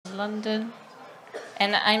London.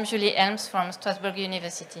 And I'm Julie Helms from Strasbourg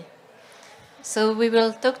University. So we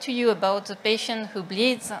will talk to you about the patient who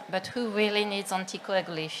bleeds, but who really needs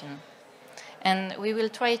anticoagulation. And we will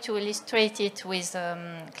try to illustrate it with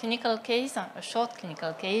a clinical case, a short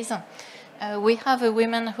clinical case. We have a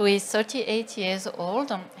woman who is 38 years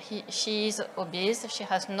old. She is obese. She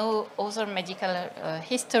has no other medical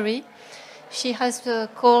history. She has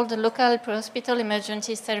called the local pre-hospital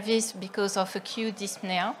emergency service because of acute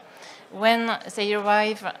dyspnea. When they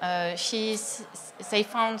arrive, they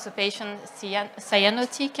found the patient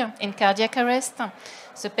cyanotic in cardiac arrest.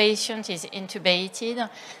 The patient is intubated,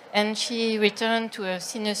 and she returned to a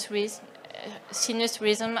sinus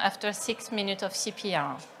rhythm after 6 minutes of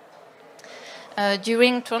CPR.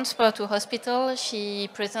 During transport to hospital, she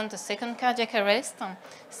presents a second cardiac arrest.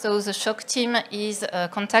 So the shock team is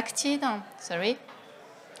contacted.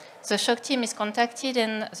 The shock team is contacted,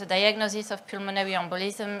 and the diagnosis of pulmonary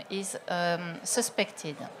embolism is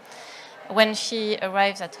suspected. When she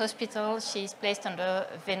arrives at hospital, she is placed under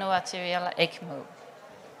veno-arterial ECMO.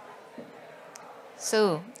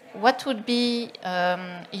 So, what would be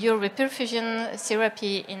your reperfusion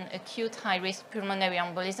therapy in acute high-risk pulmonary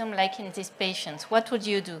embolism, like in these patients? What would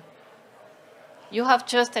you do? You have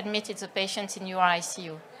just admitted the patient in your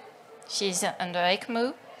ICU. She's under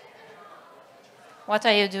ECMO. What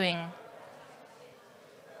are you doing?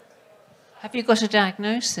 Have you got a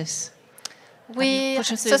diagnosis? We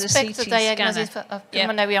suspect the diagnosis of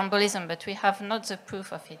pulmonary embolism, but we have not the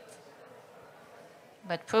proof of it.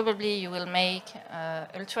 But probably you will make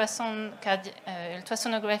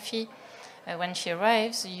ultrasonography when she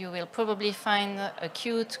arrives. You will probably find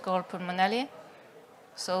acute cor pulmonale.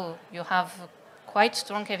 So you have quite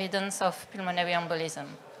strong evidence of pulmonary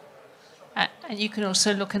embolism. And you can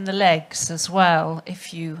also look in the legs as well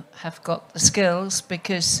if you have got the skills,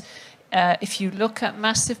 because if you look at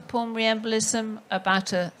massive pulmonary embolism,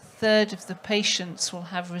 about a third of the patients will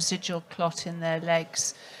have residual clot in their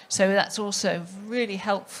legs. So that's also really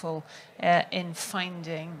helpful in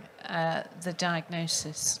finding the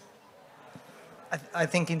diagnosis. I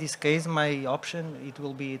think in this case, my option, it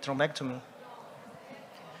will be thrombectomy.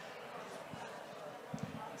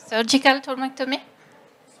 Surgical thrombectomy?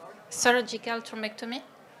 Surgical thrombectomy?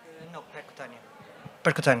 No, percutaneous.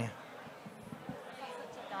 Percutaneous.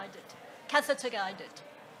 Catheter guided.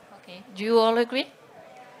 Okay. Do you all agree?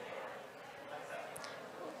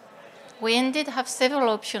 We indeed have several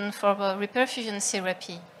options for reperfusion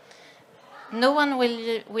therapy. No one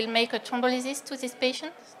will make a thrombolysis to this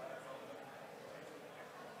patient?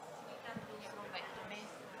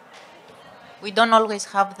 We don't always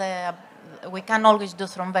have we can always do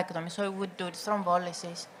thrombectomy, so we would do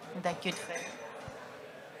thrombolysis in the acute phase.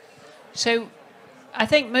 So I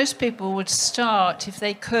think most people would start, if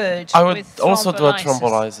they could, I would with also do a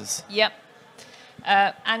thrombolysis. Yep.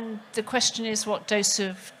 And the question is what dose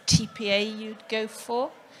of TPA you'd go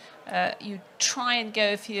for. You'd try and go,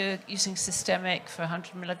 if you're using systemic, for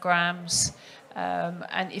 100 milligrams.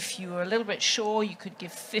 And if you were a little bit sure, you could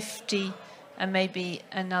give 50 and maybe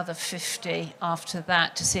another 50 after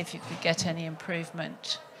that to see if you could get any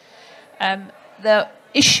improvement. The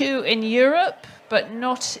issue in Europe, but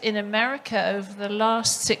not in America, over the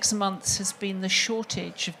last 6 months has been the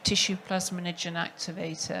shortage of tissue plasminogen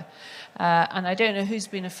activator. And I don't know who's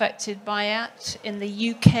been affected by it. In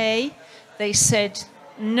the UK, they said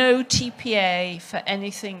no TPA for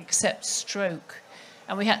anything except stroke.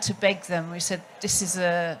 And we had to beg them. We said, this is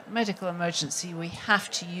a medical emergency. We have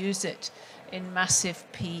to use it in massive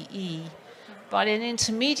PE. But in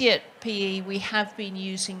intermediate PE, we have been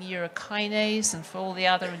using urokinase, and for all the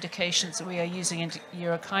other indications that we are using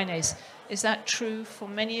urokinase. Is that true for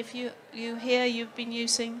many of you here? You've been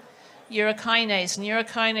using urokinase, and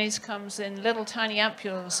urokinase comes in little tiny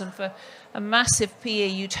ampules, and for a massive PE,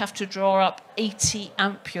 you'd have to draw up 80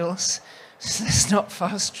 ampules. So that's not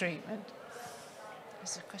fast treatment.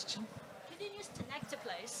 Is there a question? Can you use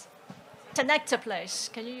tenecteplase? Tenecteplase.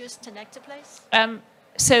 Can you use tenecteplase?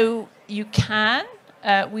 So you can.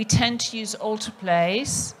 We tend to use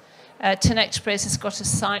alteplase. Tenecteplase has got a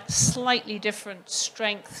slightly different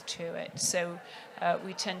strength to it, so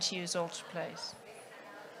we tend to use alteplase.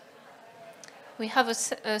 We have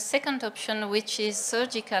a second option, which is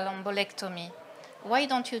surgical embolectomy. Why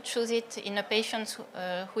don't you choose it in a patient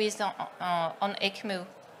who is on ECMO?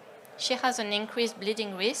 She has an increased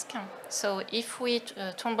bleeding risk, so if we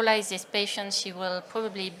thrombolize this patient, she will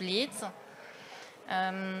probably bleed.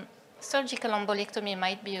 Surgical embolectomy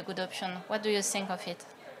might be a good option. What do you think of it?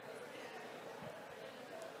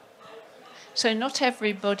 So not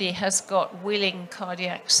everybody has got willing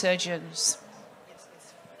cardiac surgeons.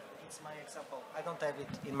 It's my example. I don't don't have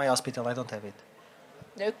it in my hospital. I don't have it.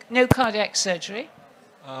 No cardiac surgery.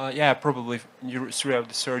 Yeah, probably throughout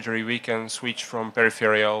the surgery we can switch from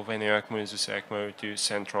peripheral veno-ECMO ECMO to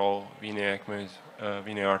central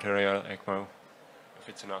veno-arterial ECMO, if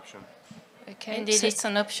it's an option. Okay. Indeed, so it's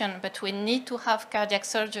an option, but we need to have cardiac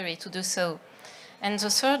surgery to do so. And the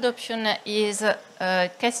third option is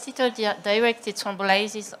catheter-directed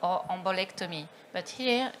thrombolysis or embolectomy. But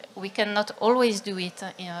here, we cannot always do it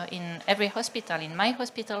in every hospital. In my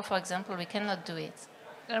hospital, for example, we cannot do it.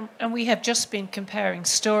 And we have just been comparing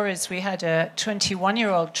stories. We had a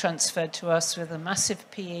 21-year-old transferred to us with a massive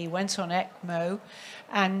PE, went on ECMO,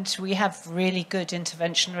 and we have really good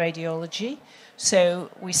intervention radiology. So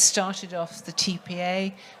we started off the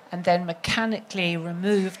TPA and then mechanically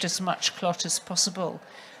removed as much clot as possible.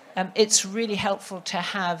 It's really helpful to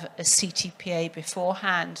have a CTPA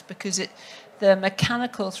beforehand because the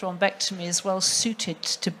mechanical thrombectomy is well suited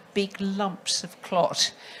to big lumps of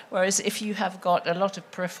clot, whereas if you have got a lot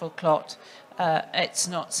of peripheral clot, it's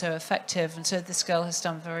not so effective. And so this girl has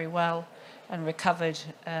done very well and recovered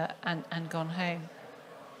and gone home.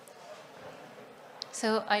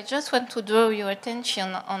 So I just want to draw your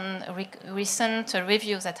attention on recent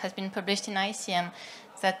reviews that has been published in Isicem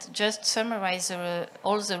that just summarize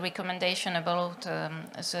all the recommendation about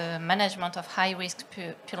the management of high-risk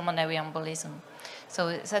pulmonary embolism.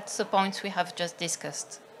 So that's the points we have just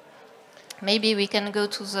discussed. Maybe we can go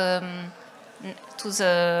to the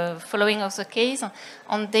following of the case.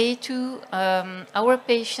 On day 2, our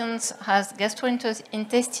patient has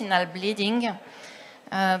gastrointestinal bleeding,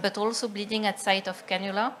 but also bleeding at site of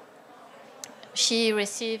cannula. She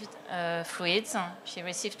received fluids, she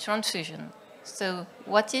received transfusion. So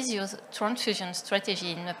what is your transfusion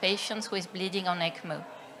strategy in a patient who is bleeding on ECMO?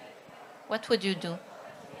 What would you do?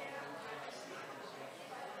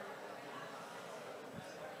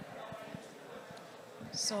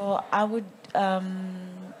 So I would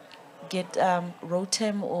get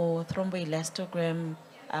ROTEM or thromboelastogram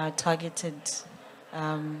targeted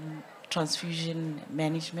transfusion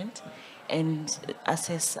management and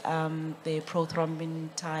assess the prothrombin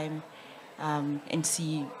time and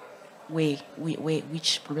see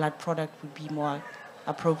which blood product would be more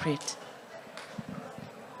appropriate.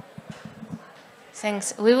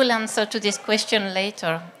 Thanks. We will answer to this question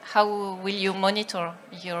later. How will you monitor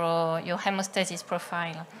your hemostasis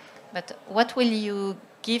profile? But what will you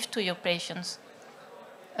give to your patients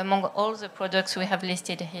among all the products we have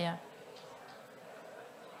listed here?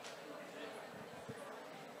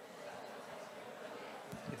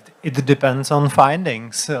 It depends on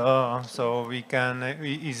findings, so we can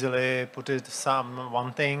easily put it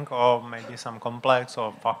one thing or maybe some complex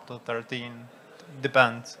or factor 13,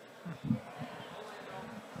 depends.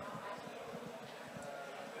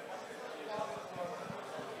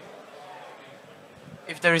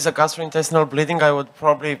 If there is a gastrointestinal bleeding, I would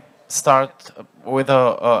probably start with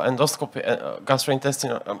a endoscopy,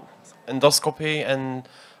 gastrointestinal endoscopy, and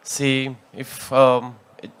see if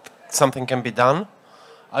something can be done.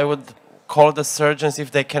 I would call the surgeons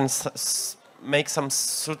if they can make some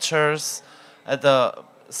sutures at the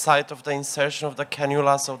site of the insertion of the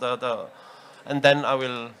cannula, so and then I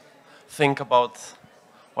will think about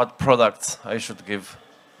what products I should give.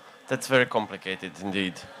 That's very complicated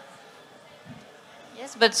indeed.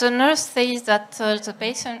 Yes, but the nurse says that the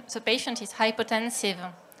patient is hypotensive,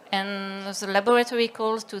 and the laboratory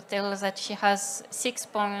calls to tell that she has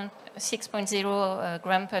 6.0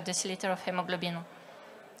 gram per deciliter of hemoglobin.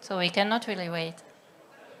 So we cannot really wait.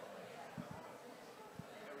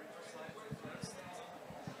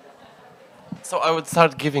 So I would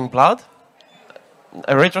start giving blood,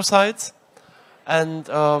 erythrocytes, and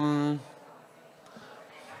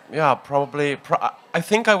yeah, probably. I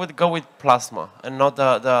think I would go with plasma and not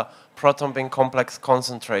the prothrombin complex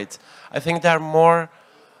concentrate. I think they are more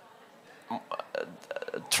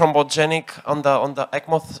thrombogenic on the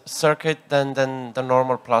ECMO circuit than the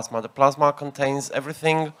normal plasma. The plasma contains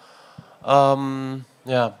everything.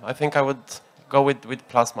 Yeah, I think I would go with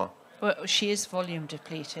plasma. Well, she is volume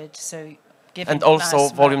depleted, so giving and also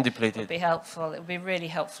plasma volume depleted would be helpful. It would be really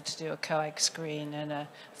helpful to do a coag screen and a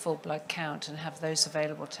full blood count and have those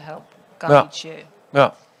available to help guide you.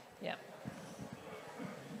 Yeah. Yeah.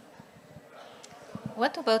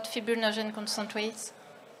 What about fibrinogen concentrates?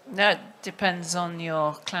 That depends on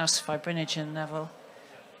your Klaus fibrinogen level,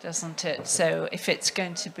 doesn't it? So if it's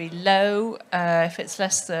going to be low, if it's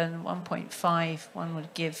less than 1.5, one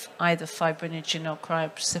would give either fibrinogen or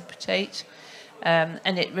cryoprecipitate.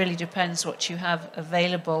 And it really depends what you have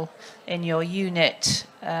available in your unit.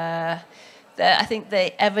 I think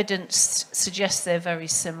the evidence suggests they're very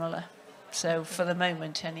similar. So for the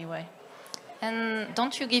moment, anyway. And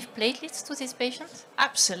don't you give platelets to these patients?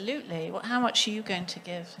 Absolutely. How much are you going to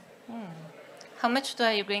give? How much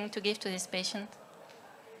are you going to give to this patient?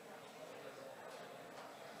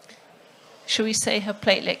 Shall we say her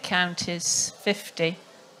platelet count is 50?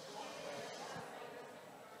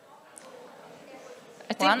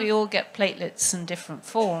 I think we all get platelets in different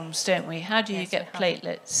forms, don't we? How do you get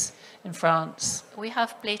platelets in France? We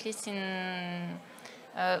have platelets in.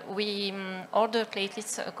 We order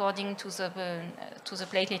platelets according to the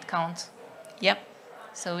platelet count. Yep.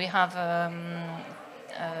 So we have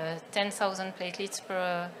 10,000 platelets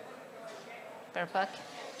per pack.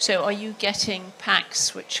 So are you getting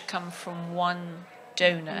packs which come from one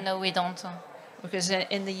donor? No, we don't. Because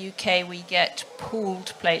in the UK we get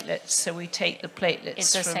pooled platelets, so we take the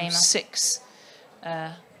platelets from same. 6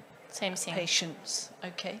 Same thing. patients.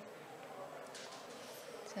 Okay.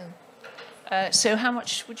 So. So how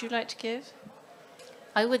much would you like to give?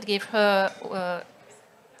 I would give her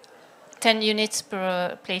 10 units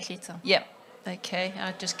per platelet. Yep. Okay,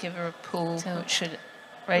 I'd just give her a pool, which should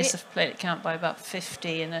raise the platelet count by about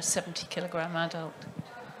 50 in a 70-kilogram adult.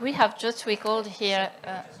 We have just recalled here.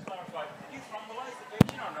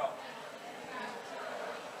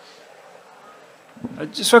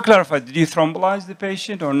 Just to clarify, did you thrombolize the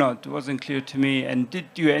patient or not? It wasn't clear to me. And did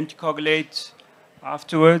you anticoagulate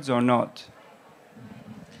afterwards or not?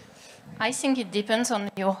 I think it depends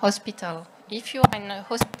on your hospital. If you are in a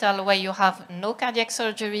hospital where you have no cardiac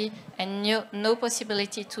surgery and no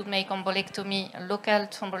possibility to make embolectomy, local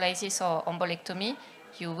thrombolysis or embolectomy,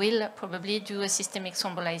 you will probably do a systemic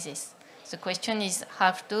thrombolysis. The question is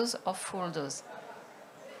half dose or full dose.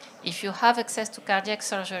 If you have access to cardiac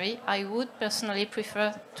surgery, I would personally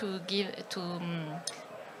prefer to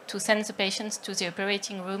send the patients to the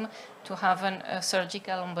operating room to have a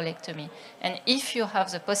surgical embolectomy. And if you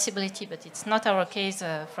have the possibility, but it's not our case,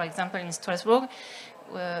 for example, in Strasbourg,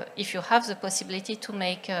 if you have the possibility to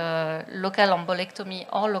make local embolectomy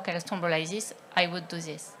or local thrombolysis, I would do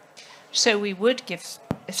this. So we would give...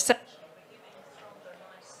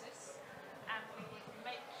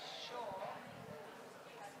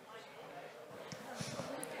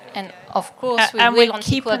 And of course, we will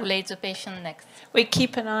anticoagulate the patient next. We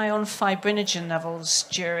keep an eye on fibrinogen levels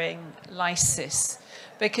during lysis,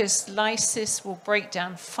 because lysis will break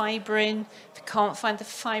down fibrin. If you can't find the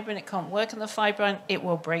fibrin, it can't work on the fibrin, it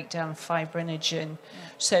will break down fibrinogen.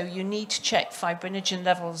 So you need to check fibrinogen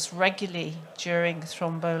levels regularly during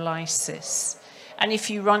thrombolysis. And if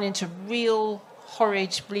you run into real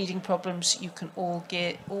horrid bleeding problems, you can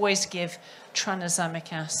always give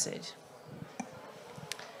tranexamic acid.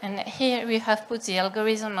 And here we have put the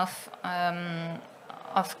algorithm of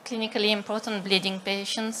clinically important bleeding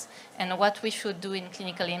patients and what we should do in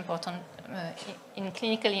clinically important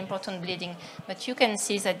bleeding. But you can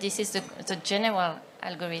see that this is the general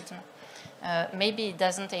algorithm. Maybe it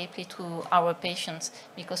doesn't apply to our patients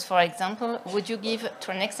because, for example, would you give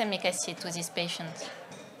tranexamic acid to these patients?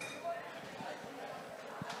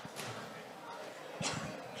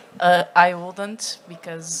 I wouldn't,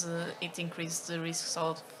 because it increased the risks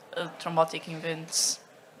of thrombotic events.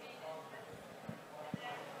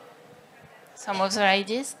 Some other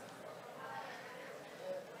ideas?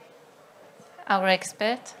 Our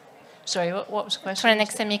expert? Sorry, what was the question?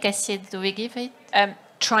 Tranexamic acid, do we give it?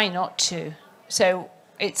 Try not to. So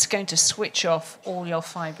it's going to switch off all your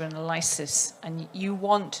fibrinolysis, and you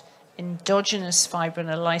want endogenous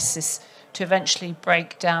fibrinolysis to eventually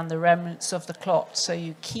break down the remnants of the clot. So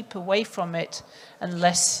you keep away from it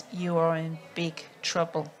unless you are in big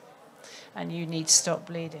trouble and you need to stop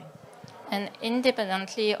bleeding. And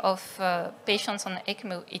independently of patients on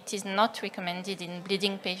ECMO, it is not recommended in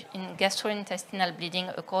bleeding in gastrointestinal bleeding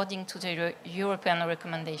according to the European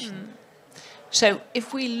recommendation. So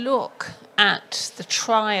if we look at the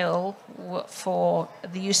trial for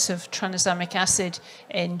the use of tranexamic acid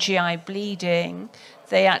in GI bleeding,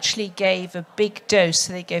 they actually gave a big dose.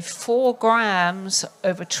 So they gave 4 grams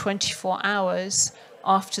over 24 hours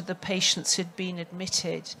after the patients had been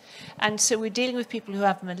admitted. And so we're dealing with people who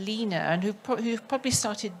have melena and who've probably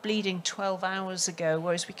started bleeding 12 hours ago,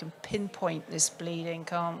 whereas we can pinpoint this bleeding,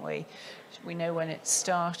 can't we? We know when it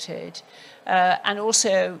started. And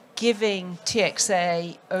also giving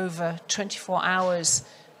TXA over 24 hours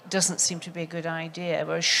doesn't seem to be a good idea,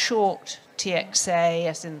 whereas short TXA,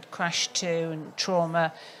 as in crash 2 and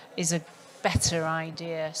trauma, is a better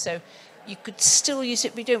idea. So you could still use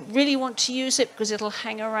it, but you don't really want to use it because it'll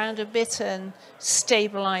hang around a bit and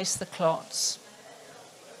stabilize the clots.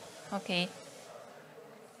 Okay.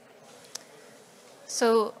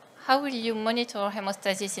 So how will you monitor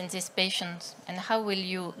hemostasis in these patients, and how will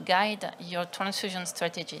you guide your transfusion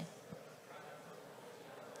strategy?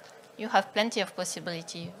 You have plenty of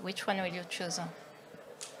possibility. Which one will you choose?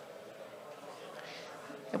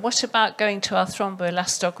 What about going to our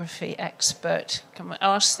thromboelastography expert? Can we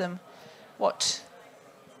ask them what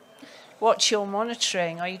you're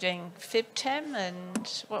monitoring? Are you doing FibTem,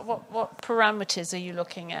 and what parameters are you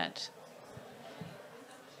looking at?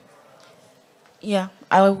 Yeah,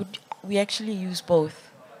 we actually use both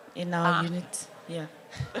in our unit. Yeah.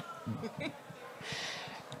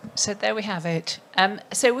 So there we have it.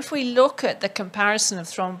 So if we look at the comparison of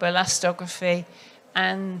thromboelastography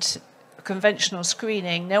and conventional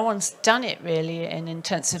screening, no one's done it really in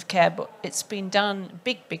intensive care, but it's been done,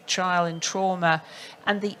 big trial in trauma,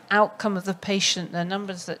 and the outcome of the patient, the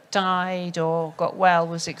numbers that died or got well,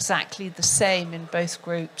 was exactly the same in both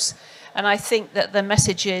groups. And I think that the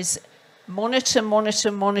message is monitor,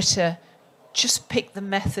 monitor, monitor. Just pick the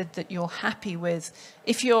method that you're happy with.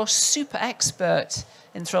 If you're super expert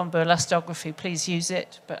in thromboelastography, please use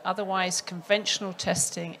it. But otherwise, conventional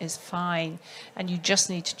testing is fine. And you just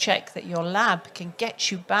need to check that your lab can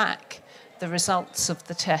get you back the results of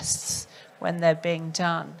the tests when they're being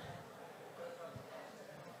done.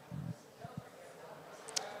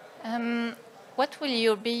 What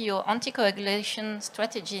will be your anticoagulation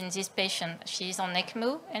strategy in this patient? She's on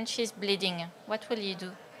ECMO and she's bleeding. What will you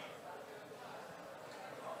do?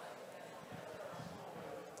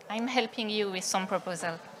 I'm helping you with some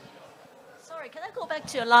proposal. Sorry, can I go back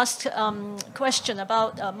to your last question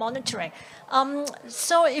about monitoring?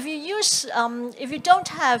 So if you use, if you don't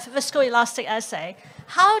have viscoelastic assay,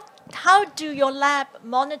 how do your lab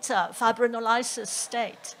monitor fibrinolysis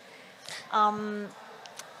state?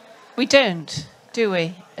 We don't, do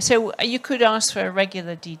we? So you could ask for a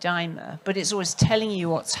regular D-dimer, but it's always telling you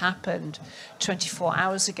what's happened 24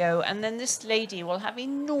 hours ago. And then this lady will have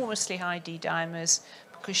enormously high D-dimers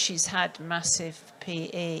because she's had massive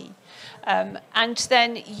PE. And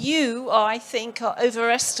then you, I think, are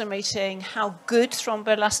overestimating how good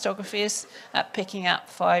thromboelastography is at picking up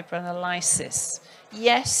fibrinolysis.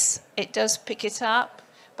 Yes, it does pick it up,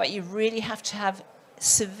 but you really have to have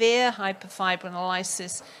severe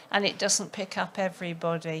hyperfibrinolysis, and it doesn't pick up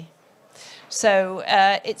everybody. So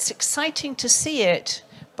it's exciting to see it,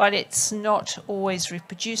 but it's not always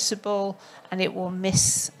reproducible, and it will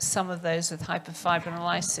miss some of those with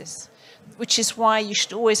hyperfibrinolysis, which is why you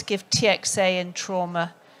should always give TXA in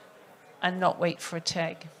trauma and not wait for a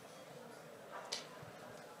TEG.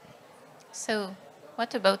 So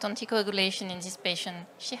what about anticoagulation in this patient?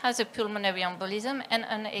 She has a pulmonary embolism and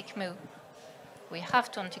an ECMO. We have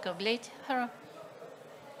to anticoagulate her.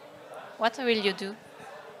 What will you do?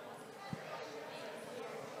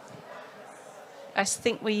 I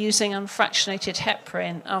think we're using unfractionated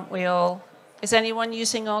heparin, aren't we all? Is anyone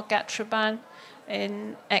using argatroban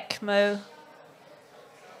in ECMO?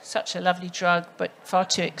 Such a lovely drug, but far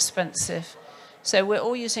too expensive. So we're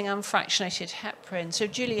all using unfractionated heparin. So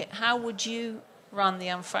Julie, how would you run the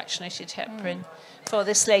unfractionated heparin for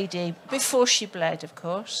this lady, before she bled, of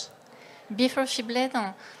course? Before she bled,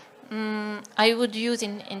 I would use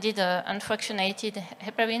indeed unfractionated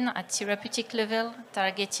heparin at therapeutic level,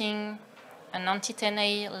 targeting an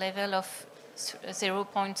anti-10A level of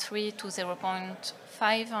 0.3 to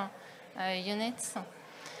 0.5 units.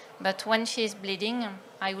 But when she is bleeding,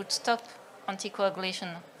 I would stop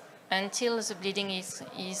anticoagulation until the bleeding is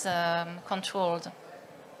controlled.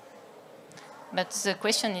 But the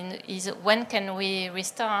question is when can we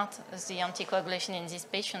restart the anticoagulation in this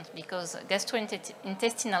patient? Because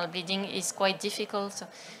gastrointestinal bleeding is quite difficult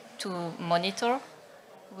to monitor.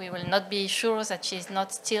 We will not be sure that she is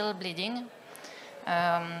not still bleeding.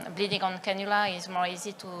 Bleeding on cannula is more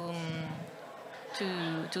easy to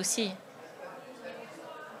see.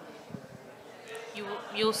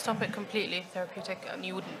 You'll stop it completely therapeutic, and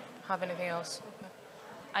you wouldn't have anything else? Okay.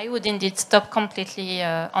 I would indeed stop completely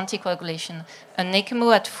anticoagulation. An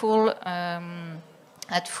ECMO at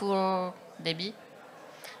full débit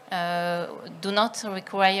do not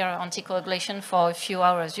require anticoagulation for a few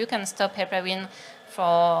hours. You can stop heparin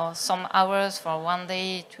for some hours, for 1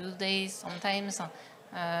 day, 2 days, sometimes.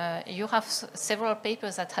 You have several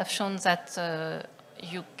papers that have shown that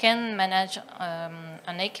you can manage a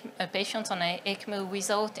patient on an ECMO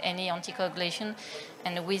without any anticoagulation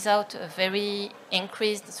and without a very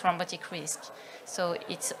increased thrombotic risk. So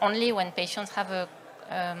it's only when patients have a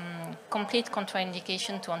complete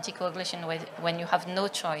contraindication to anticoagulation when you have no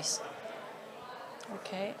choice.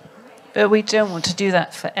 Okay. But we don't want to do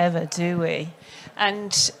that forever, do we?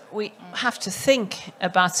 And we have to think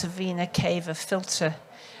about a vena cava filter.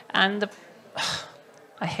 And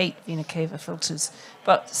I hate vena cava filters,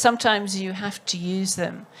 but sometimes you have to use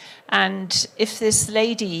them. And if this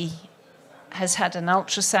lady has had an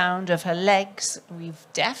ultrasound of her legs. We've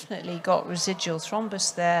definitely got residual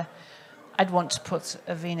thrombus there. I'd want to put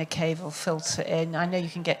a vena cava filter in. I know you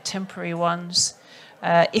can get temporary ones.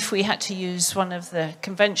 If we had to use one of the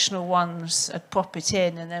conventional ones, I'd pop it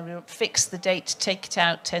in and then we'll fix the date, take it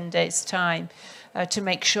out 10 days' time to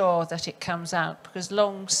make sure that it comes out, because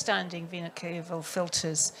long-standing vena cava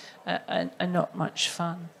filters are not much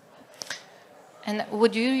fun. And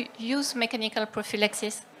would you use mechanical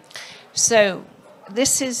prophylaxis? So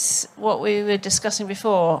this is what we were discussing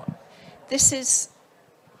before. This is...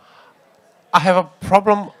 I have a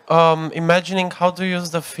problem imagining how to use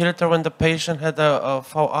the filter when the patient had a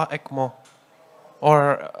VA ECMO.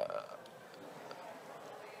 Or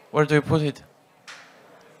where do you put it?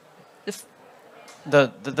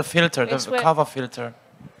 The filter, the cava filter.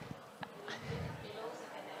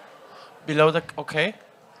 Below the... Okay.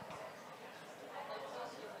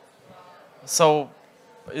 So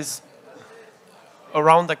it's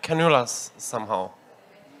around the cannulas somehow.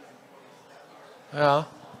 Yeah,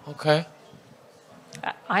 okay.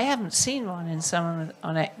 I haven't seen one in someone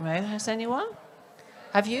on ECMO. Has anyone?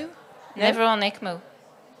 Have you? No? Never on ECMO.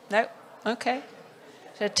 No? Okay.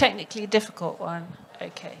 So a technically difficult one.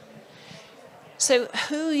 Okay. So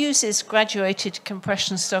who uses graduated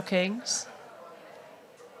compression stockings?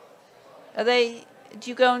 Are they... Do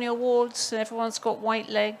you go on your wards and everyone's got white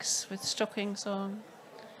legs with stockings on?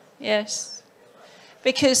 Yes.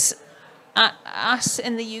 Because us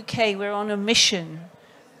in the UK, we're on a mission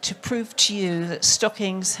to prove to you that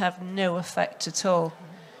stockings have no effect at all.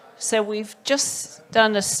 So we've just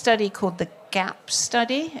done a study called the GAP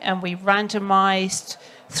study, and we randomized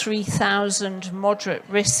 3,000 moderate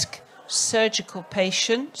risk surgical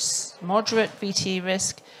patients, moderate VTE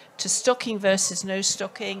risk, to stocking versus no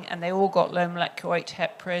stocking, and they all got low molecular weight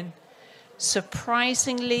heparin.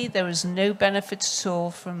 Surprisingly, there was no benefit at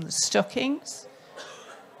all from the stockings.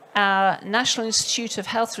 Our National Institute of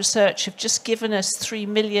Health Research have just given us 3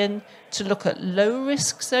 million to look at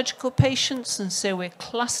low-risk surgical patients, and so we're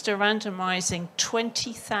cluster randomizing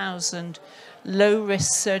 20,000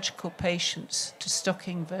 low-risk surgical patients to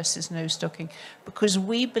stocking versus no stocking, because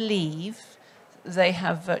we believe they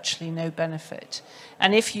have virtually no benefit.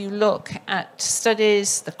 And if you look at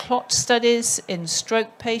studies, the clot studies in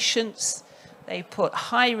stroke patients, they put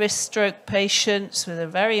high-risk stroke patients with a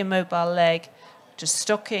very immobile leg to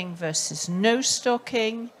stocking versus no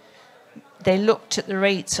stocking. They looked at the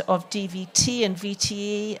rates of DVT and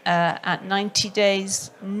VTE at 90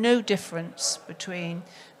 days, no difference between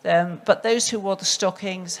them, but those who wore the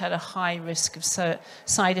stockings had a high risk of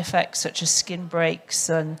side effects such as skin breaks,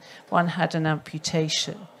 and one had an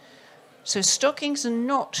amputation. So stockings are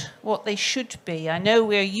not what they should be. I know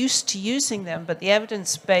we're used to using them, but the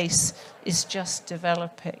evidence base is just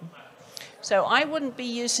developing. So I wouldn't be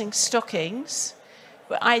using stockings,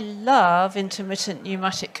 but I love intermittent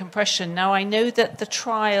pneumatic compression. Now, I know that the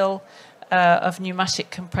trial of pneumatic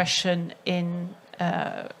compression in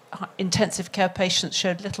intensive care patients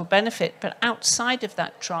showed little benefit, but outside of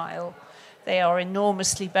that trial, they are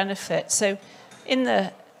enormously benefit. So in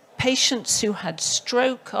the patients who had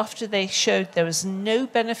stroke, after they showed there was no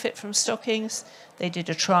benefit from stockings, they did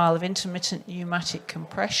a trial of intermittent pneumatic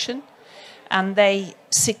compression, and they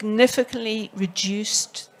significantly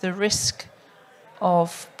reduced the risk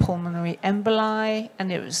of pulmonary emboli,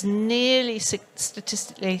 and it was nearly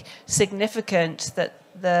statistically significant that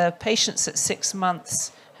the patients at 6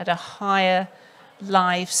 months had a higher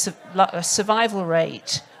survival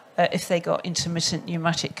rate if they got intermittent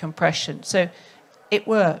pneumatic compression. So it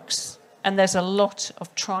works, and there's a lot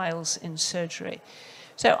of trials in surgery.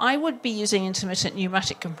 So I would be using intermittent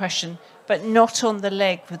pneumatic compression, but not on the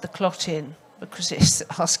leg with the clot in, because it's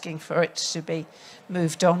asking for it to be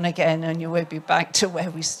moved on again, and you will be back to where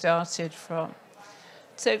we started from.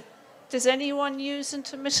 So does anyone use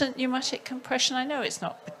intermittent pneumatic compression? I know it's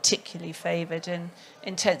not particularly favoured in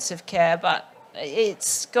intensive care, but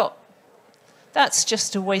that's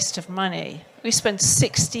just a waste of money. We spend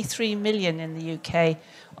 63 million in the UK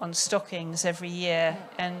on stockings every year,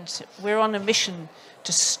 and we're on a mission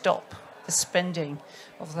to stop the spending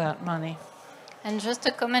of that money. And just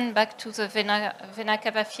a comment back to the vena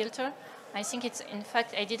cava filter. I think it's, in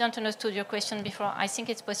fact, I didn't understand your question before. I think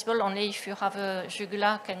it's possible only if you have a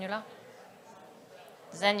jugular cannula.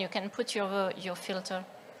 Then you can put your filter,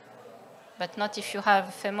 but not if you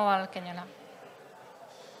have femoral cannula.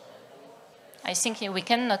 I think we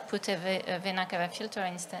cannot put a vena cava filter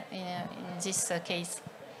in this case.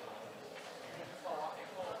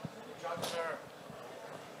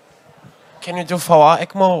 Can you do VA,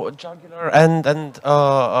 ECMO, jugular, and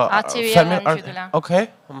arterial and jugular? Okay.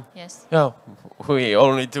 Yes. Yeah, we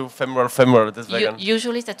only do femoral. Deswegen.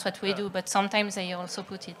 Usually that's what we do, but sometimes they also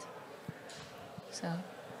put it. So.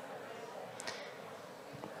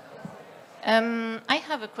 I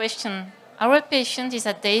have a question. Our patient is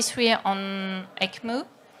at day 3 on ECMO,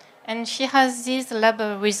 and she has these lab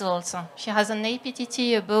results. She has an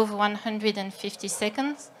APTT above 150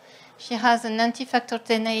 seconds. She has an anti-factor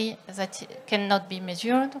 10A that cannot be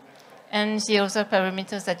measured, and the other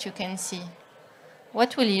parameters that you can see.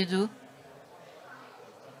 What will you do?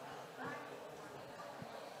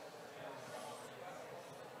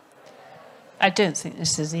 I don't think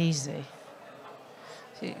this is easy.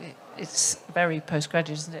 It's very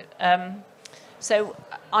postgraduate, isn't it? So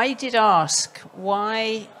I did ask,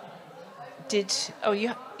 why did... Oh,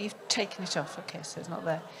 you've taken it off. Okay, so it's not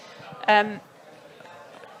there.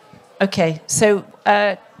 Okay, so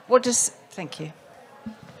what does... Thank you.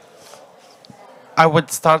 I would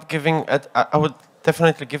start giving... I would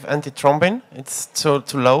definitely give antithrombin. It's too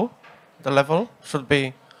low. The level should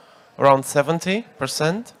be around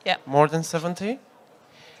 70%. Yeah. More than 70.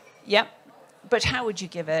 Yeah. But how would you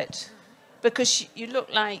give it? Because you look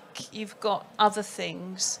like you've got other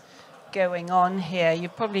things going on here.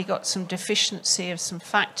 You've probably got some deficiency of some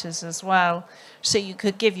factors as well. So you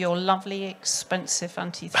could give your lovely expensive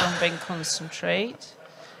antithrombin concentrate.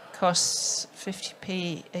 Costs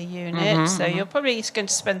 50p a unit. So you're probably going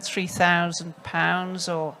to spend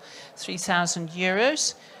 £3,000 or 3,000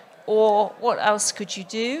 euros. Or what else could you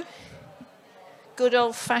do? Good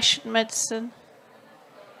old-fashioned medicine.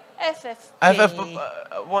 FFP.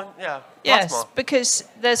 Yes, plasma. Because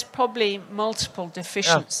there's probably multiple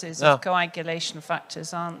deficiencies of coagulation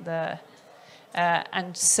factors, aren't there?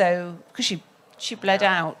 And so, because she bled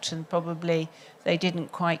out and probably they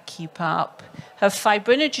didn't quite keep up. Her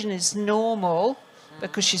fibrinogen is normal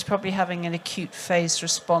because she's probably having an acute phase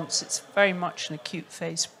response. It's very much an acute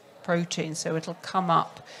phase protein, so it'll come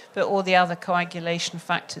up. But all the other coagulation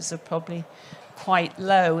factors are probably quite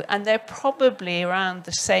low, and they're probably around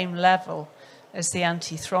the same level as the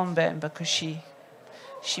antithrombin because she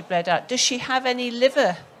bled out. Does she have any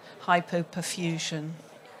liver hypoperfusion?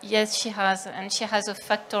 Yes, she has, and she has a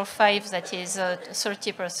factor 5 that is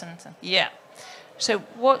 30%. Yeah. So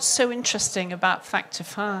what's so interesting about factor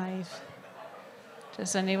 5?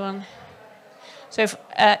 Does anyone? So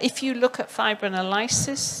if you look at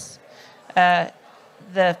fibrinolysis,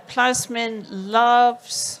 the plasmin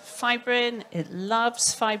loves fibrin, it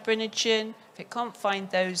loves fibrinogen. If it can't find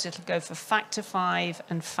those, it'll go for factor 5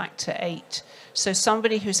 and factor 8. So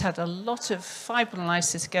somebody who's had a lot of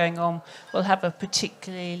fibrinolysis going on will have a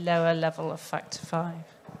particularly lower level of factor 5.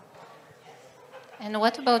 And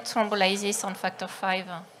what about thrombolysis on factor 5?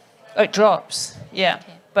 Oh, it drops, yeah,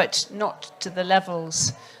 Okay. but not to the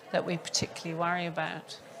levels that we particularly worry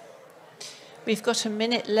about. We've got a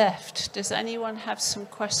minute left. Does anyone have some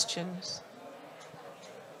questions?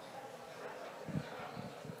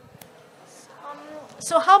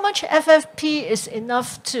 So how much FFP is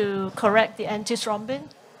enough to correct the antithrombin,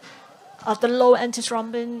 the low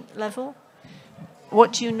antithrombin level?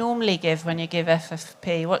 What do you normally give when you give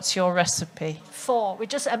FFP? What's your recipe? 4. We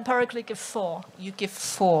just empirically give 4. You give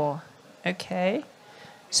 4. Okay.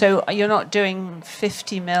 So you're not doing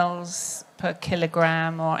 50 mils per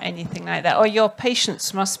kilogram or anything like that? Or your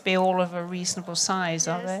patients must be all of a reasonable size,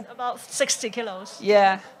 are they? About 60 kilos.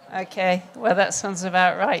 Yeah. Okay. Well, that sounds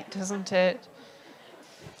about right, doesn't it?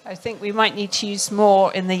 I think we might need to use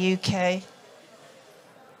more in the UK.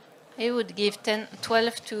 I would give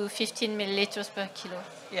 12 to 15 milliliters per kilo.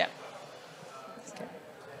 Yeah.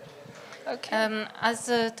 Okay. As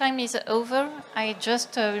the time is over, I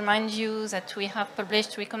just remind you that we have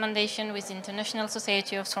published recommendation with the International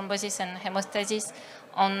Society of Thrombosis and Hemostasis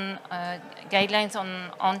on guidelines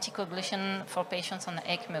on anticoagulation for patients on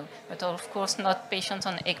ECMO, but of course not patients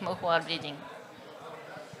on ECMO who are bleeding.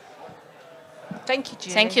 Thank you,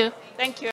 Julie. Thank you. Thank you.